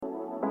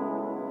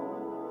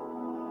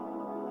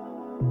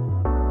Good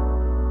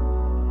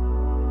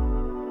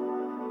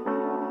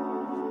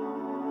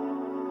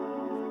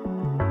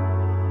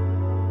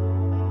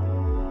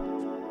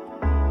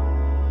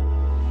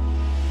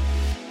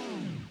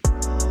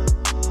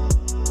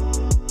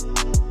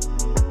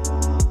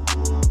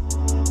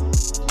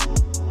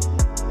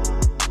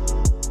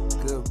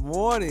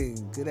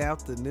morning, good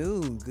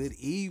afternoon, good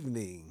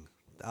evening.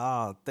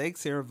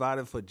 Thanks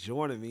everybody for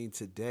joining me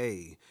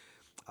today.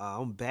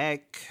 I'm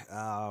back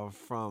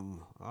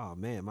from, oh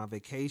man, my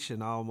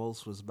vacation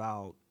almost was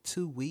about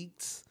 2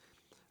 weeks.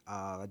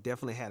 I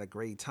definitely had a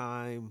great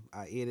time.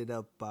 I ended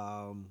up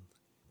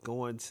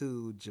going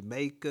to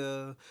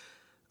Jamaica.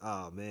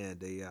 Oh man,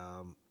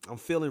 I'm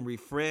feeling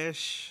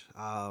refreshed.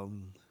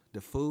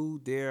 The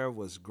food there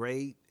was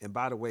great, and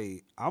by the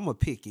way, I'm a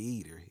picky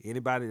eater.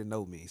 Anybody that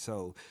know me,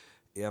 so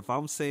if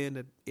I'm saying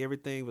that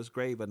everything was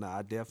great, but no,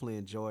 I definitely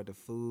enjoyed the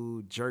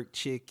food, jerk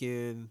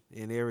chicken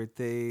and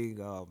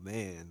everything. Oh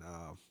man,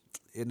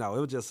 it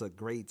was just a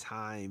great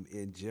time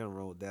in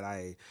general that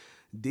I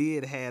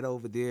did had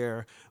over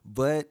there.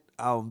 But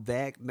I'm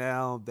back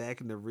now, back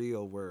in the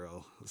real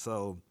world.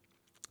 So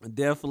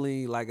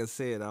definitely, like I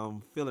said,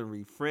 I'm feeling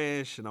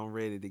refreshed and I'm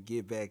ready to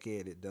get back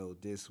at it though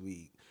this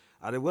week.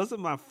 It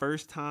wasn't my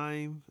first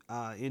time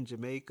in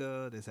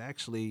Jamaica. That's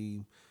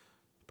actually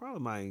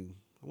probably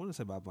I want to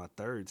say about my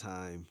third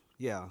time.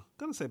 Yeah,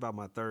 gonna say about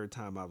my third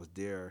time I was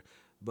there.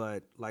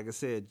 But like I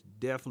said,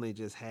 definitely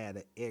just had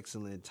an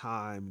excellent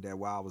time there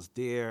while I was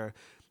there.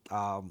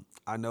 I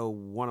know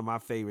one of my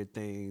favorite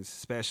things,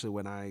 especially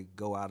when I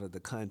go out of the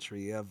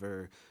country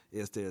ever,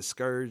 is the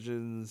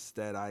excursions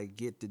that I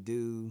get to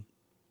do.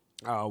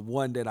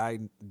 One that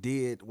I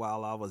did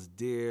while I was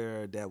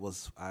there that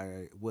was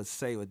I would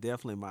say was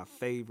definitely my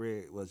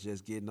favorite was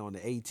just getting on the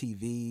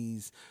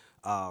ATVs,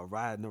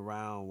 riding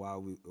around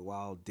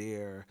while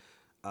there.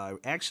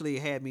 Actually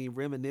had me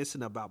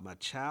reminiscing about my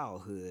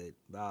childhood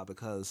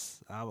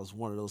because I was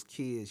one of those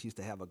kids used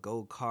to have a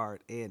go kart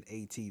and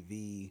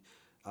ATV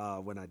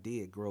when I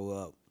did grow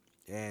up.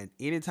 And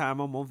anytime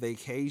I'm on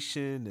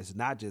vacation, it's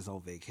not just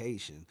on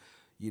vacation.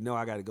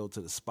 I got to go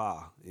to the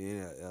spa.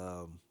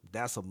 Yeah,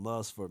 that's a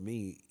must for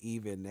me.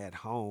 Even at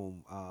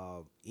home,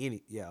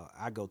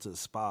 I go to the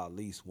spa at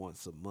least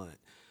once a month.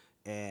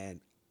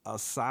 And a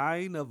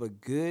sign of a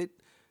good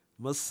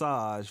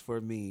massage for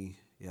me,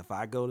 if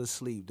I go to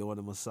sleep during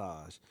the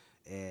massage,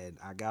 and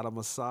I got a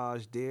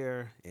massage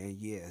there, and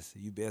yes,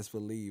 you best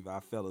believe I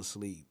fell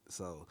asleep.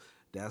 So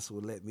that's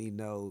what let me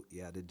know,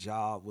 yeah, the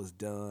job was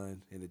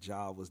done, and the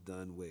job was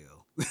done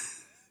well.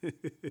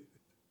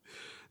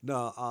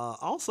 No,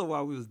 also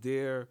while we was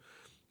there,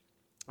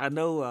 I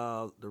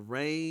know the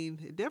rain.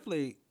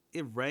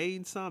 It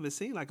rained some. It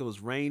seemed like it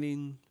was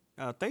raining.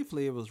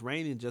 Thankfully, it was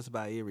raining just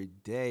about every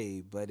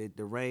day, but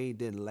the rain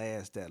didn't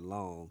last that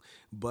long.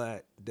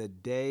 But the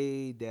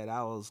day that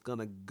I was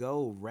gonna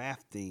go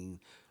rafting,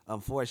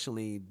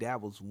 unfortunately,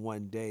 that was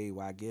one day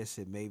where I guess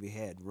it maybe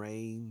had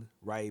rain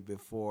right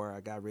before I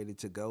got ready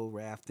to go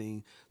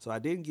rafting, so I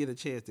didn't get a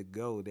chance to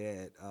go.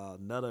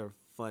 Another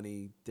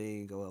funny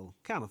thing, well,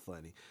 kind of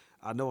funny.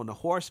 I know on the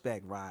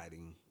horseback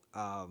riding.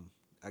 I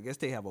guess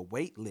they have a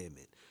weight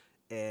limit.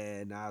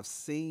 And I've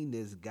seen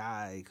this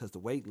guy because the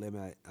weight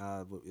limit,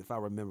 if I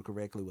remember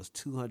correctly, was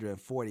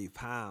 240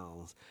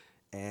 pounds.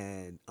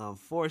 And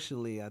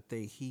unfortunately, I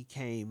think he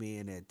came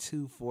in at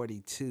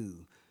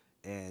 242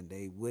 and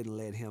they wouldn't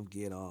let him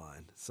get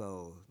on.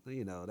 So,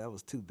 that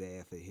was too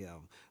bad for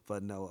him.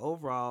 But no,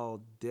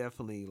 overall,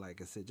 definitely,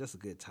 like I said, just a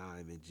good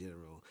time in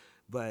general.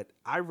 But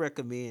I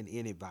recommend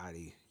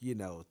anybody,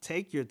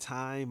 take your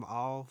time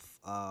off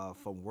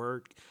from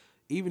work,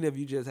 even if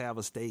you just have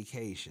a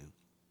staycation.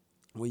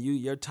 When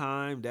your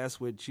time, that's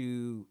what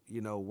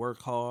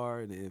work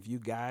hard. And if you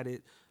got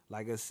it,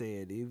 like I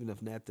said, even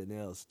if nothing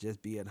else,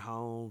 just be at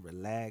home,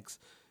 relax,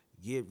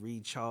 get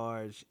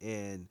recharged,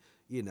 and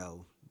you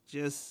know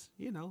just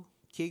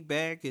kick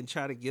back and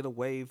try to get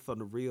away from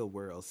the real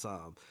world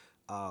some.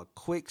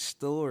 Quick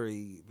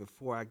story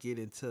before I get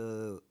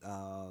into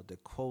the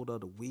quote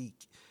of the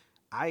week.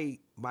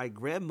 My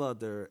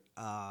grandmother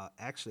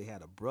actually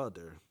had a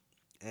brother,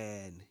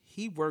 and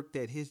he worked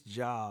at his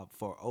job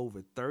for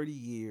over 30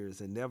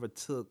 years and never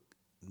took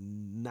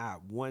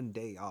not one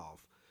day off.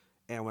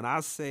 And when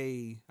I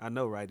say, I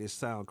know, right, it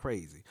sounds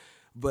crazy,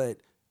 but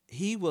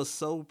he was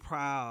so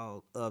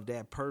proud of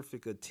that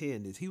perfect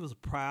attendance. He was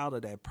proud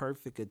of that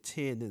perfect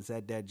attendance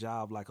at that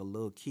job like a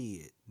little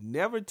kid.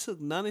 Never took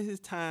none of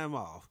his time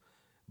off.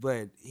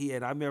 But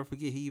I'll never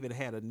forget, he even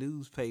had a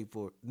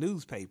newspaper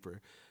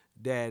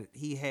that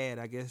he had.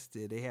 I guess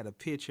that they had a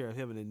picture of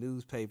him in the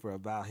newspaper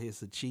about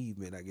his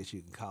achievement, I guess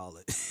you can call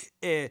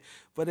it.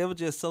 But it was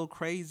just so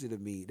crazy to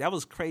me. That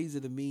was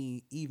crazy to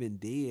me even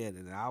then.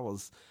 And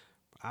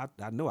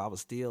I know I was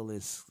still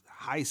in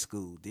high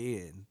school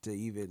then to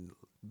even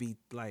be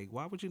like,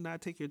 why would you not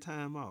take your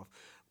time off?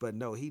 But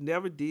no, he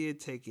never did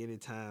take any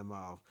time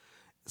off.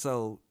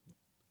 So,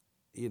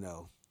 you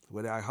know,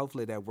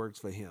 hopefully that works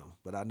for him.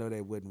 But I know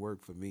that wouldn't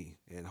work for me.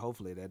 And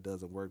hopefully that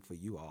doesn't work for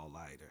you all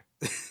either.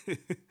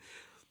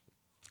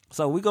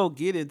 So we're going to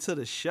get into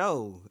the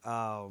show.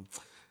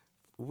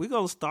 We're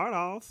going to start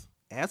off,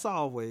 as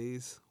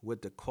always,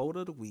 with the quote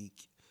of the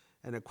week.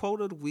 And the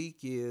quote of the week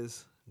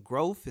is,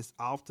 growth is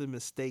often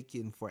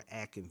mistaken for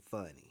acting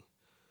funny.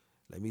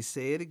 Let me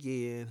say it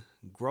again.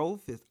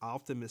 Growth is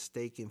often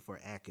mistaken for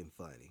acting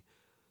funny.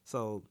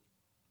 So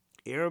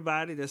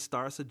everybody that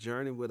starts a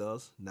journey with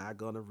us not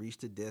gonna reach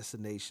the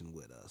destination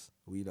with us.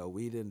 We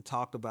didn't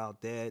talk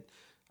about that.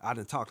 I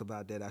didn't talk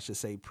about that, I should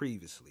say,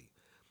 previously.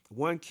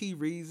 One key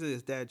reason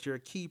is that your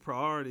key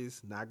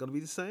priorities not gonna be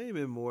the same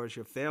anymore as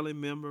your family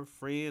member,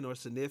 friend, or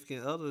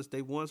significant others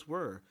they once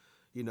were.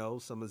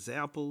 Some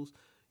examples.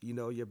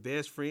 Your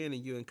best friend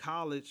and you in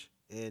college,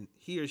 and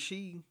he or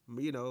she,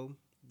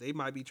 they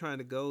might be trying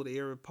to go to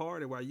every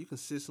party while you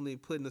consistently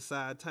putting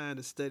aside time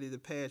to study to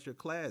pass your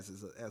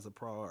classes as a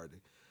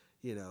priority.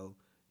 you know,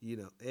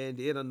 and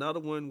then another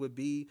one would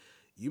be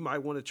you might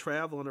want to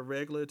travel on a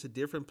regular to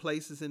different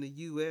places in the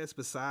U.S.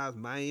 besides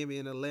Miami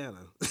and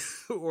Atlanta,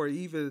 or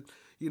even,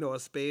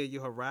 expand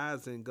your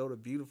horizon and go to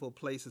beautiful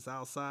places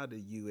outside the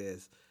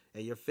U.S.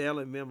 And your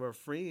family member or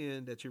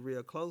friend that you're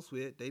real close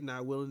with, they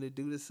not willing to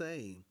do the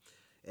same.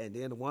 And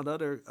then one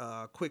other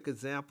quick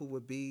example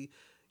would be,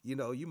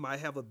 you might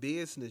have a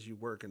business you're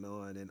working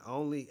on and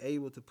only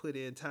able to put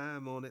in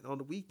time on it on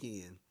the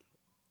weekend,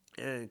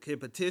 and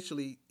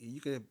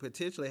you can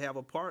potentially have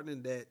a partner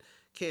that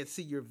can't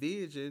see your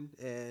vision,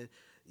 and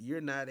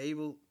you're not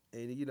able,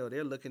 and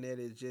they're looking at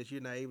it as just you're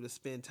not able to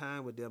spend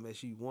time with them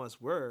as you once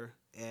were,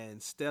 and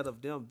instead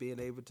of them being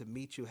able to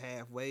meet you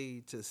halfway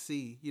to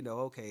see,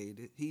 okay,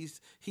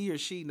 he or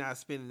she not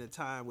spending the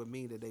time with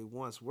me that they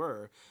once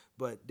were,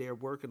 but they're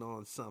working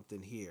on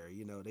something here.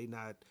 They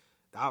not,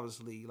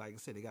 obviously, like I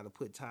said, they got to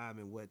put time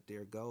in what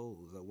their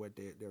goals or what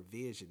their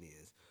vision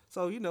is.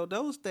 So,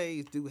 those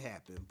things do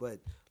happen. But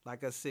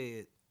like I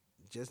said,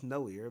 just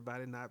know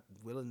everybody not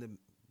willing to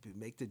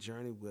make the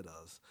journey with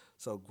us.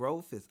 So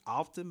growth is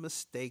often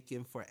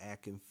mistaken for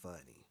acting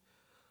funny.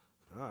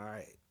 All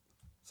right.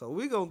 So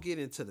we're going to get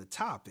into the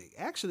topic.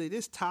 Actually,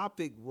 this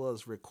topic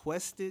was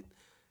requested.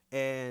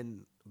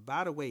 And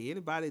by the way,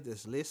 anybody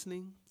that's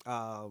listening,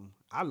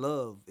 I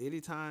love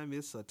anytime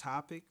it's a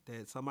topic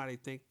that somebody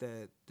think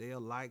that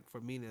they'll like for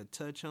me to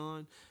touch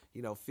on,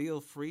 feel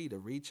free to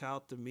reach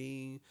out to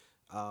me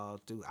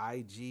through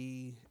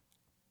IG,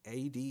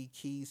 AD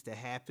Keys to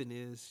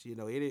Happiness.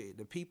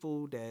 The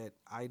people that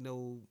I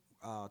know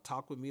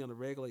talk with me on the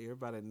regular,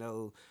 everybody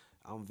know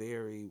I'm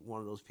very one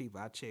of those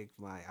people. I check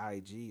my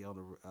IG on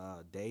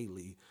the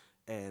daily,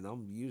 and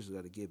I'm usually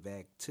going to get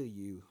back to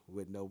you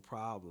with no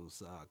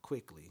problems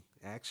quickly.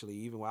 Actually,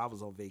 even while I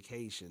was on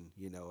vacation,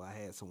 I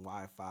had some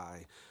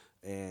Wi-Fi,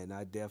 and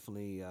I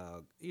definitely,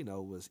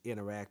 was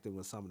interacting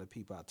with some of the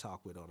people I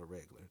talk with on a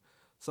regular.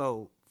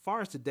 So,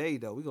 far as today,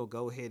 though, we're going to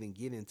go ahead and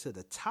get into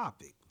the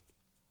topic.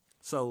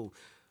 So,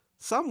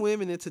 some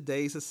women in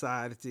today's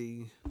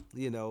society,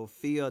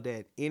 feel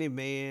that any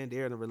man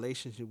they're in a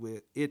relationship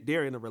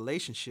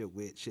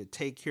with should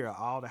take care of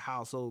all the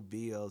household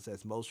bills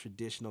as most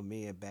traditional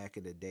men back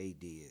in the day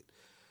did.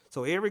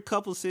 So every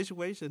couple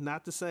situation is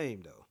not the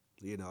same though.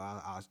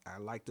 I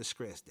like to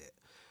stress that.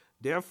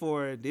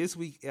 Therefore, this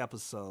week's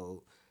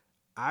episode,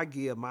 I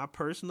give my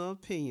personal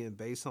opinion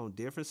based on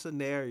different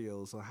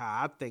scenarios on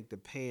how I think the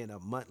paying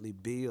of monthly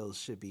bills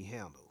should be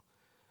handled.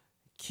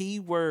 Key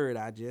word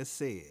I just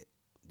said.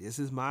 This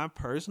is my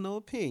personal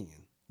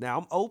opinion. Now,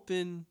 I'm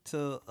open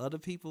to other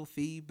people's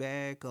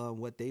feedback on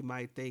what they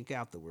might think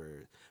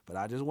afterward, but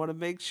I just want to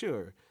make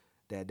sure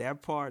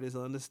that part is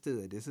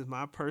understood. This is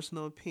my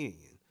personal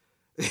opinion.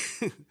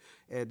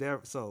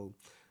 So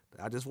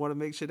I just want to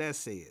make sure that's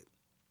said.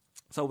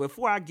 So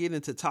before I get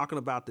into talking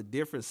about the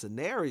different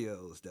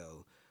scenarios,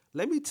 though,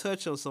 let me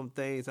touch on some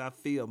things I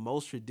feel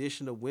most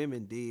traditional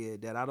women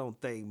did that I don't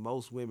think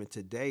most women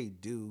today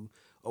do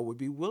or would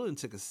be willing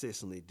to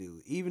consistently do,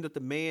 even if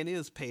the man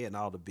is paying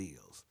all the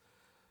bills.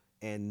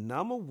 And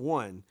number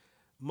one,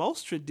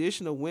 most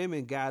traditional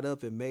women got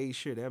up and made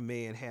sure their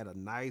man had a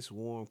nice,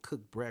 warm,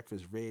 cooked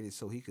breakfast ready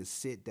so he could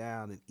sit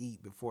down and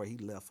eat before he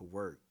left for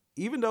work,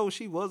 even though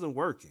she wasn't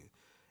working.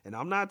 And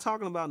I'm not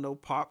talking about no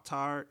Pop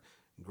Tart,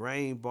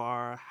 grain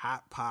bar,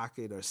 Hot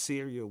Pocket, or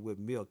cereal with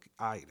milk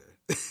either.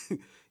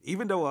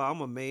 Even though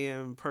I'm a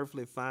man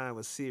perfectly fine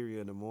with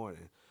cereal in the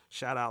morning.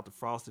 Shout out to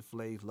Frosted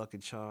Flakes, Lucky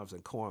Charms,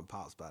 and Corn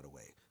Pops, by the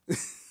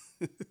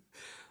way.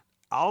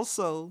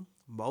 Also,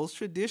 most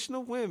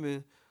traditional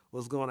women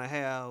was going to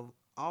have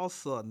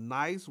also a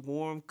nice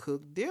warm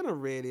cooked dinner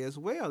ready as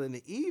well in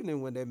the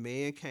evening when their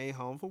man came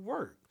home from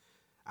work.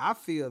 I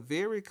feel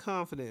very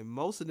confident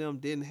most of them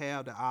didn't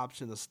have the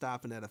option of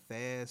stopping at a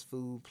fast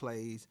food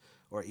place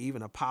or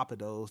even a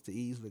Pappadeaux to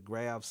easily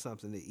grab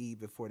something to eat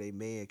before their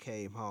man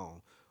came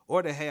home,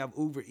 or to have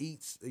Uber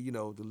Eats,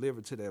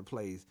 delivered to their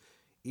place,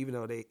 even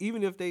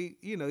if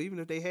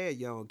they had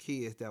young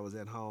kids that was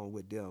at home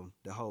with them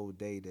the whole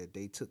day that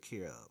they took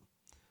care of.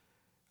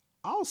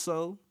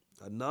 Also,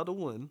 another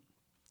one,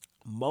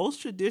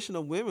 most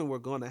traditional women were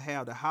going to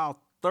have the house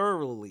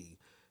thoroughly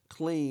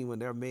clean when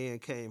their man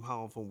came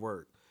home from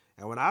work.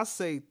 And when I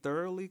say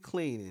thoroughly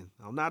cleaning,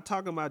 I'm not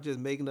talking about just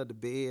making up the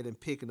bed and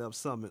picking up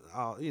something,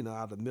 out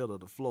of the middle of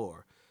the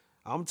floor.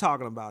 I'm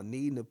talking about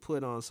needing to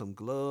put on some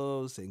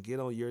gloves and get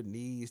on your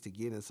knees to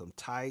get in some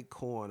tight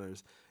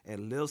corners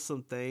and lift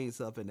some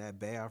things up in that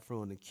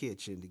bathroom and the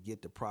kitchen to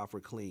get the proper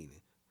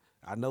cleaning.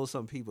 I know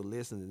some people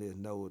listening to this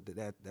know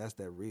that's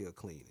that real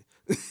cleaning.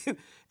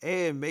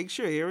 And make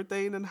sure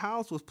everything in the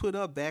house was put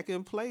up back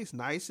in place,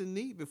 nice and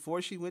neat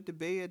before she went to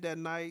bed that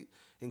night,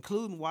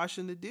 including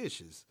washing the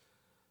dishes.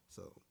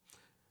 So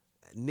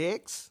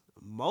next,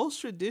 most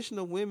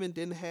traditional women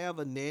didn't have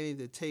a nanny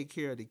to take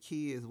care of the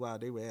kids while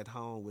they were at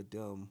home with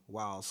them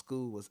while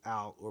school was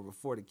out or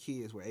before the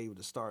kids were able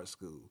to start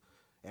school.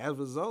 As a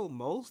result,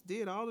 most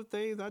did all the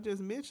things I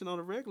just mentioned on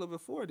the regular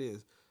before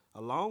this,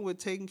 along with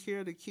taking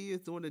care of the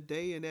kids during the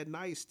day and at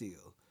night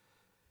still.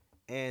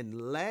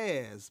 And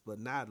last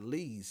but not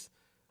least,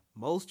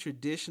 most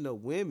traditional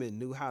women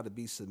knew how to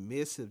be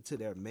submissive to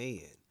their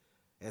man.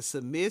 And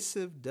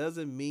submissive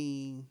doesn't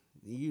mean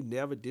you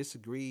never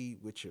disagreed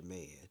with your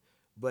man,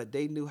 but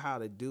they knew how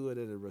to do it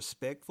in a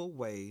respectful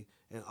way.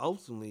 And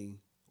ultimately,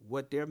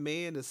 what their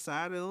man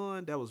decided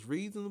on that was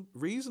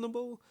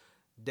reasonable,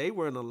 they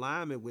were in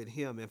alignment with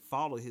him and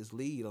followed his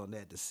lead on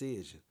that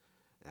decision.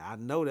 I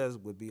know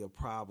that would be a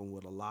problem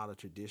with a lot of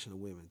traditional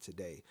women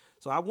today.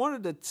 So I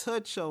wanted to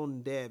touch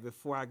on that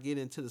before I get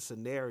into the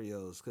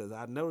scenarios, because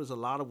I notice a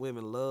lot of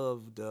women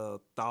love the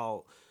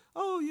thought,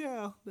 oh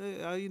yeah,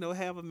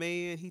 have a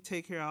man, he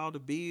take care of all the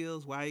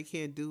bills, why he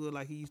can't do it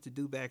like he used to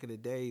do back in the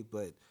day.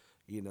 But,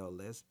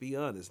 let's be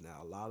honest now,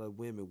 a lot of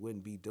women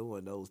wouldn't be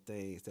doing those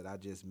things that I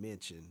just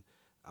mentioned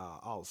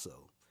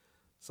also.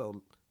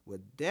 So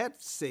with that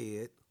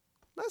said,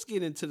 let's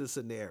get into the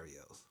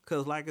scenarios.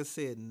 Because like I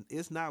said,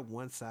 it's not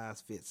one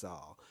size fits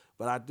all.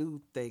 But I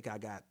do think I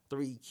got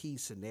 3 key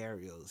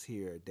scenarios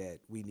here that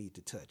we need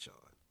to touch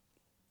on.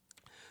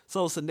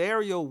 So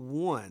scenario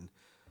 1,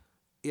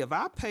 if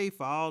I pay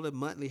for all the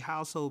monthly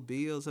household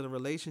bills in a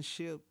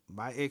relationship,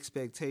 my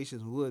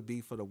expectations would be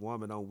for the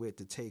woman I'm with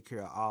to take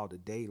care of all the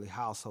daily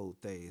household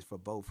things for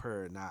both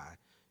her and I,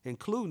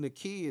 including the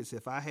kids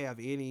if I have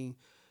any.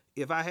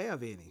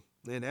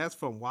 And that's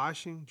from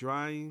washing,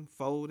 drying,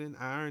 folding,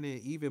 ironing,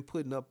 and even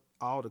putting up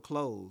all the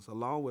clothes,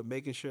 along with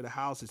making sure the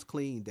house is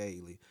clean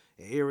daily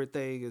and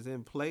everything is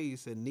in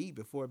place and neat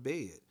before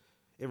bed.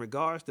 In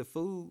regards to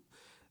food,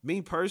 me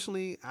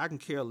personally, I can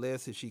care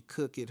less if she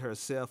cook it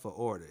herself or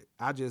order it.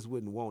 I just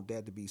wouldn't want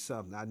that to be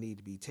something I need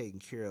to be taken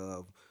care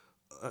of.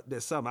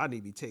 That's something I need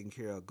to be taken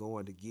care of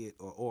going to get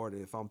or order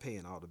if I'm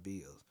paying all the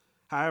bills.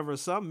 However,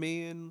 some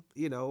men,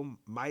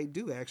 might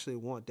do actually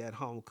want that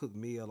home cooked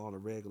meal on a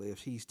regular if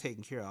he's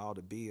taking care of all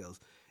the bills.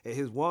 And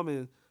his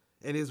woman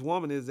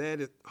is at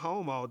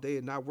home all day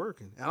and not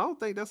working. And I don't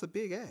think that's a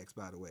big ask,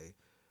 by the way.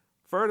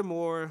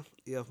 Furthermore,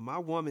 if my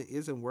woman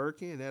isn't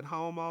working and at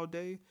home all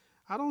day,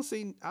 I don't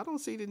see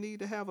the need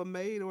to have a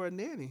maid or a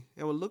nanny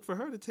and would look for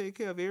her to take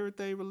care of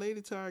everything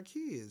related to our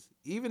kids,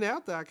 even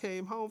after I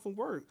came home from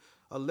work,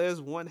 unless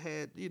one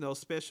had,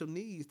 special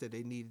needs that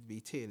they needed to be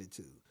tended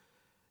to.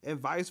 And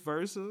vice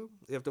versa,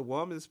 if the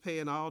woman is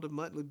paying all the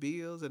monthly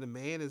bills and the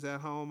man is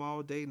at home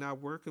all day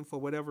not working for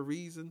whatever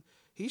reason,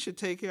 he should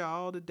take care of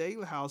all the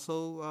daily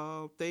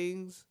household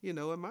things, in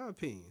my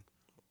opinion.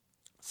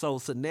 So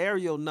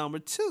scenario number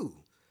 2,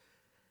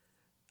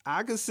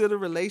 I consider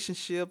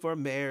relationship or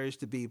marriage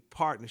to be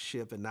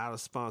partnership and not a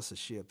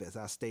sponsorship, as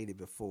I stated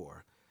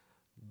before.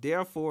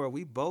 Therefore,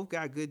 we both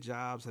got good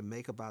jobs and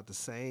make about the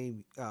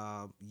same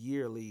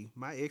yearly.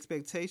 My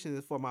expectation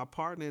is for my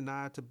partner and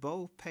I to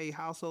both pay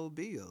household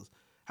bills.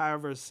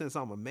 However, since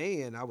I'm a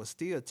man, I would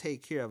still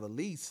take care of at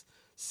least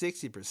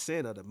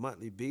 60% of the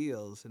monthly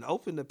bills and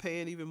open to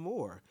paying even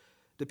more,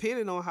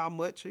 depending on how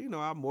much,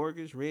 our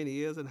mortgage rent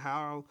is and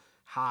how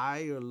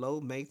high or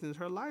low maintenance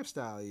her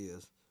lifestyle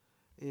is.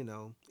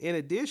 In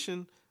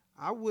addition,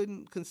 I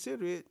wouldn't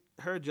consider it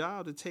her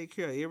job to take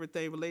care of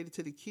everything related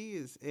to the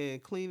kids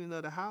and cleaning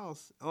of the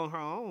house on her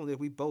own if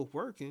we both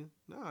working.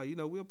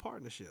 No, we're a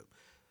partnership.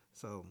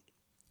 So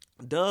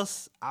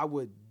thus, I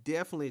would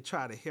definitely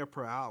try to help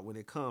her out when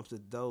it comes to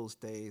those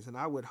things, and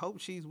I would hope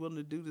she's willing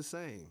to do the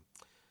same.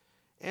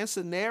 And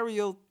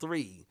scenario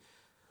 3,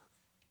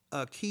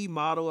 a key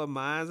motto of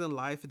mine in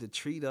life is to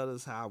treat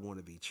others how I want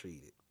to be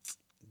treated.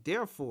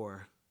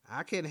 Therefore,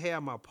 I can't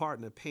have my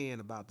partner paying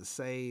about the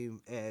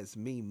same as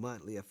me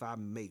monthly if I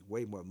make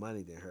way more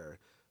money than her,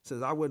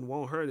 since I wouldn't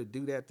want her to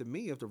do that to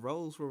me if the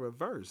roles were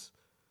reversed.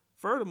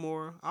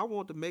 Furthermore, I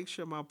want to make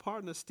sure my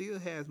partner still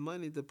has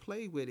money to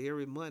play with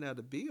every month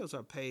after bills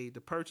are paid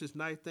to purchase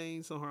nice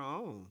things on her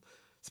own,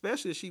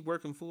 especially if she's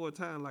working full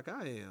time like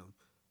I am.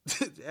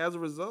 As a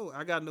result,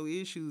 I got no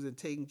issues in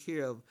taking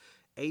care of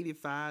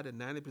 85 to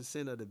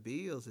 90% of the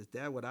bills. Is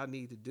that what I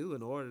need to do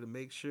in order to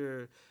make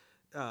sure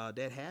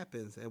that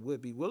happens, and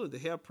would be willing to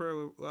help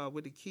her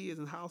with the kids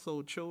and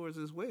household chores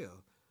as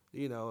well.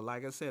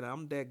 Like I said,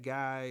 I'm that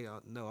guy.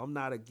 No, I'm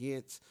not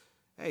against,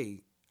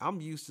 hey,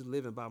 I'm used to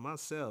living by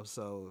myself.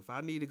 So if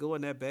I need to go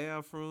in that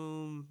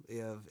bathroom,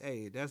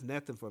 that's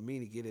nothing for me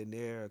to get in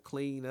there,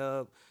 clean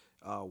up,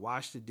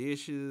 wash the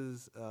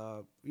dishes,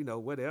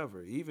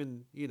 whatever.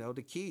 Even,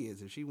 the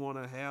kids, if she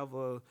want to have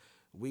a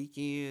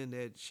weekend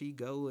that she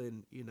go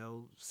and,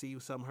 see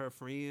some of her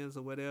friends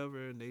or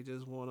whatever, and they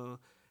just want to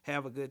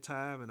have a good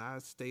time and I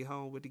stay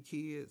home with the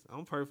kids,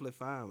 I'm perfectly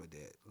fine with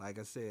that. Like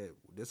I said,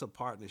 there's a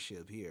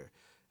partnership here.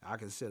 I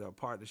consider a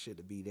partnership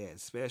to be that,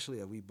 especially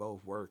if we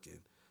both working.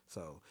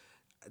 So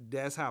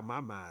that's how my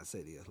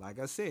mindset is. Like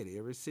I said,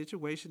 every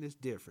situation is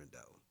different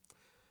though.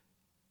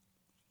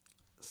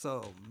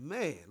 So,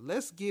 man,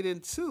 let's get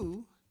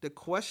into the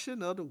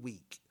question of the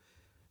week.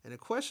 And the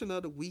question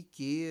of the week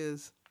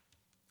is,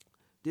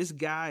 this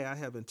guy I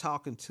have been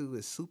talking to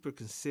is super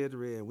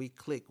considerate and we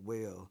click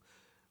well.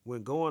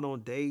 When going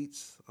on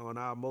dates, on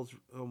our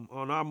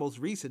most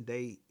recent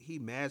date, he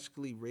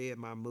magically read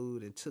my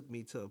mood and took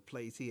me to a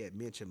place he had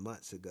mentioned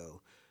months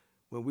ago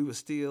when we were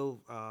still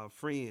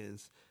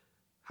friends.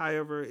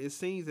 However, it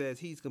seems as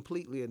he's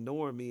completely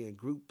ignoring me in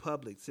group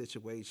public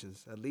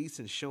situations, at least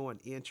in showing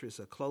interest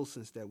or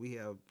closeness that we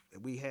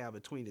have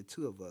between the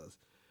two of us.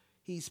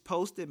 He's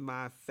posted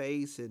my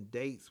face and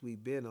dates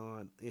we've been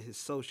on in his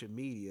social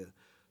media,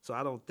 so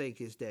I don't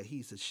think it's that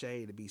he's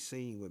ashamed to be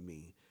seen with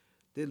me.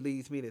 This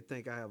leads me to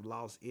think I have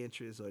lost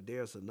interest or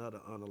there's another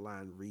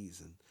underlying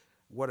reason.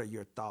 What are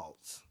your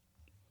thoughts?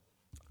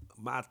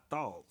 My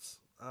thoughts.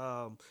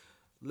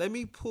 Let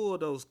me pull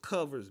those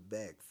covers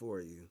back for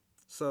you.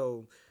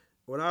 So,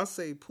 when I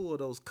say pull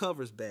those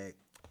covers back,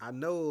 I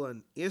know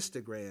on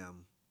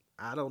Instagram,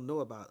 I don't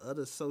know about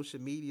other social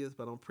medias,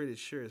 but I'm pretty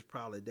sure it's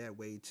probably that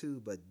way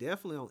too. But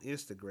definitely on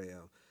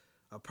Instagram,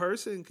 a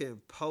person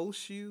can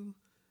post you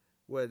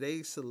where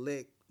they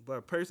select, but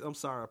a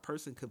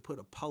person can put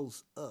a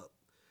post up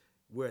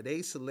where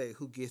they select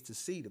who gets to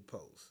see the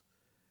post.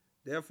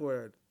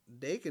 Therefore,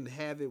 they can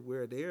have it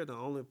where they're the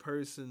only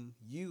person,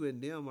 you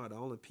and them are the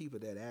only people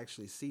that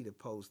actually see the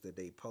post that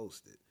they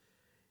posted.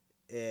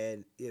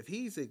 And if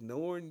he's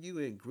ignoring you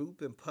in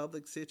group and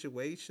public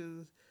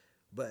situations,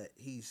 but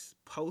he's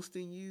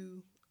posting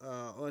you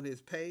on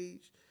his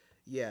page,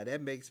 yeah,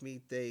 that makes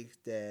me think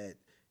that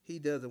he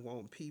doesn't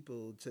want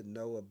people to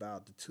know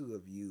about the two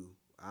of you.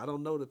 I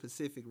don't know the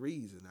specific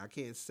reason. I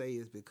can't say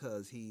it's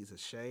because he's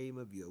ashamed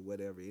of you or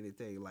whatever,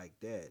 anything like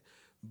that.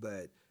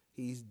 But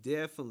he's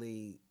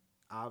definitely,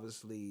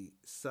 obviously,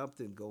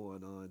 something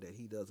going on that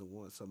he doesn't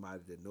want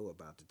somebody to know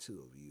about the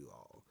two of you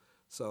all.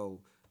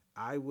 So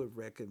I would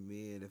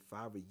recommend, if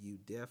I were you,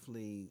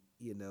 definitely,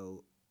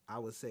 I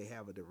would say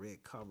have a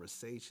direct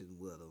conversation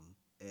with him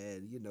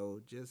and,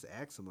 just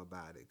ask him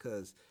about it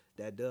because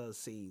that does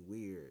seem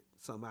weird.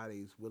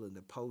 Somebody's willing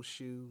to post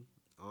you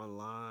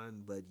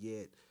online, but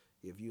yet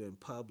if you're in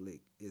public,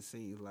 it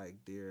seems like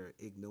they're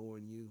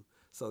ignoring you.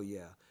 So,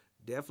 yeah,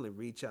 definitely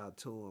reach out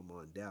to him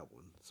on that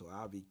one. So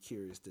I'll be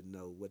curious to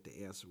know what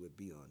the answer would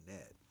be on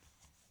that.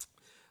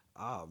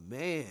 Oh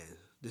man,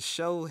 the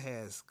show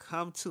has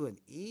come to an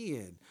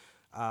end.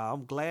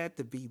 I'm glad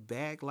to be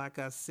back. Like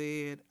I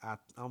said,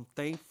 I'm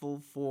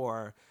thankful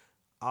for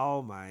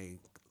all my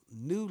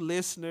new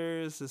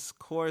listeners, of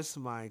course,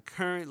 my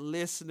current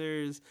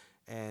listeners.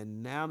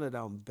 And now that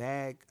I'm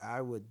back,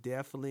 I would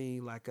definitely,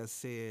 like I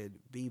said,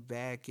 be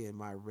back in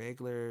my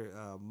regular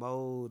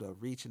mode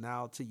of reaching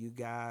out to you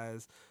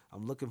guys.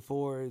 I'm looking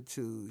forward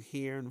to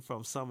hearing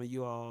from some of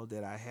you all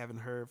that I haven't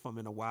heard from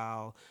in a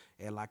while.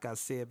 And like I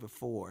said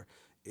before,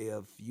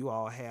 if you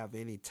all have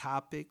any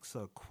topics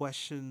or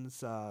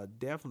questions,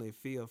 definitely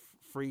feel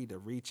free to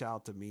reach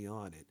out to me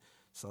on it.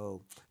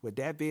 So, with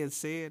that being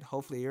said,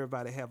 hopefully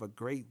everybody have a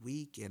great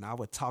week, and I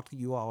will talk to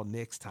you all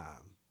next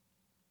time.